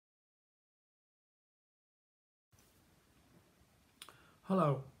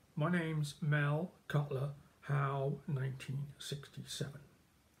Hello, my name's Mel Cutler, Howe 1967.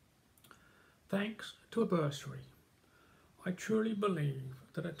 Thanks to a bursary, I truly believe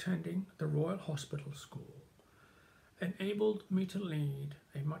that attending the Royal Hospital School enabled me to lead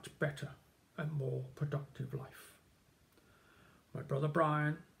a much better and more productive life. My brother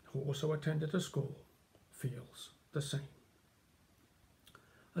Brian, who also attended the school, feels the same.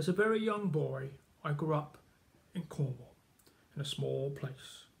 As a very young boy, I grew up in Cornwall, in a small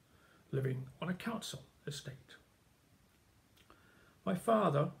place, living on a council estate. My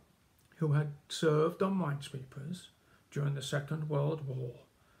father, who had served on minesweepers during the Second World War,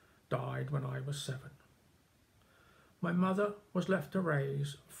 died when I was 7. My mother was left to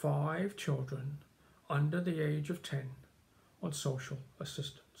raise 5 children under the age of 10 on social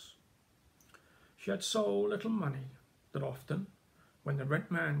assistance. She had so little money that often, when the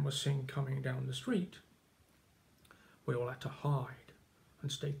rent man was seen coming down the street, we all had to hide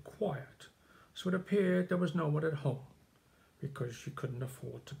and stay quiet, so it appeared there was no one at home because she couldn't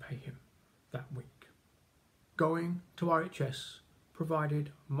afford to pay him that week. Going to RHS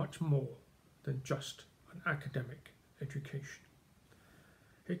provided much more than just an academic education.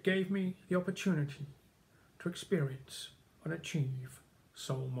 It gave me the opportunity to experience and achieve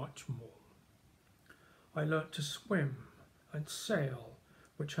so much more. I learnt to swim and sail,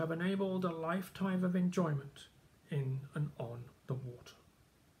 which have enabled a lifetime of enjoyment in and on the water.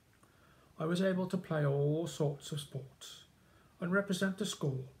 I was able to play all sorts of sports and represent the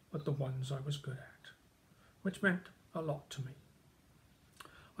school at the ones I was good at, which meant a lot to me.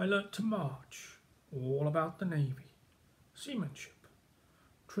 I learnt to march, all about the Navy, seamanship,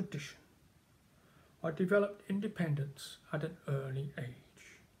 tradition. I developed independence at an early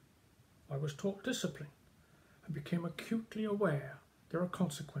age. I was taught discipline and became acutely aware there are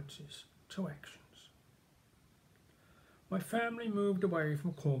consequences to actions. My family moved away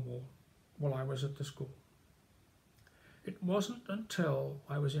from Cornwall while I was at the school. It wasn't until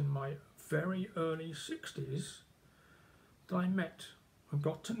I was in my very early 60s that I met and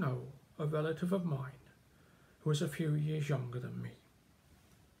got to know a relative of mine who was a few years younger than me.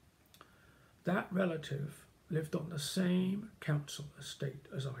 That relative lived on the same council estate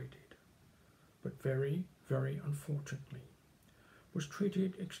as I did, but very, very unfortunately was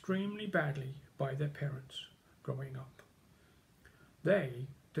treated extremely badly by their parents growing up. They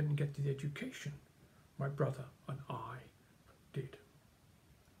didn't get the education my brother and I did.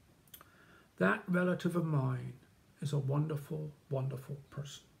 That relative of mine is a wonderful, wonderful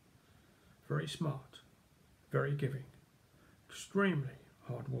person. Very smart, very giving, extremely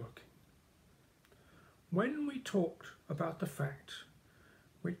hard-working. When we talked about the fact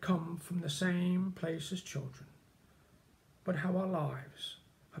we'd come from the same place as children, but how our lives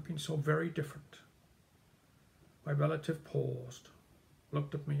have been so very different, my relative paused,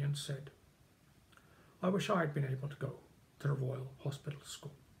 looked at me and said, "I wish I'd been able to go to the Royal Hospital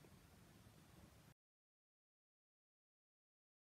School."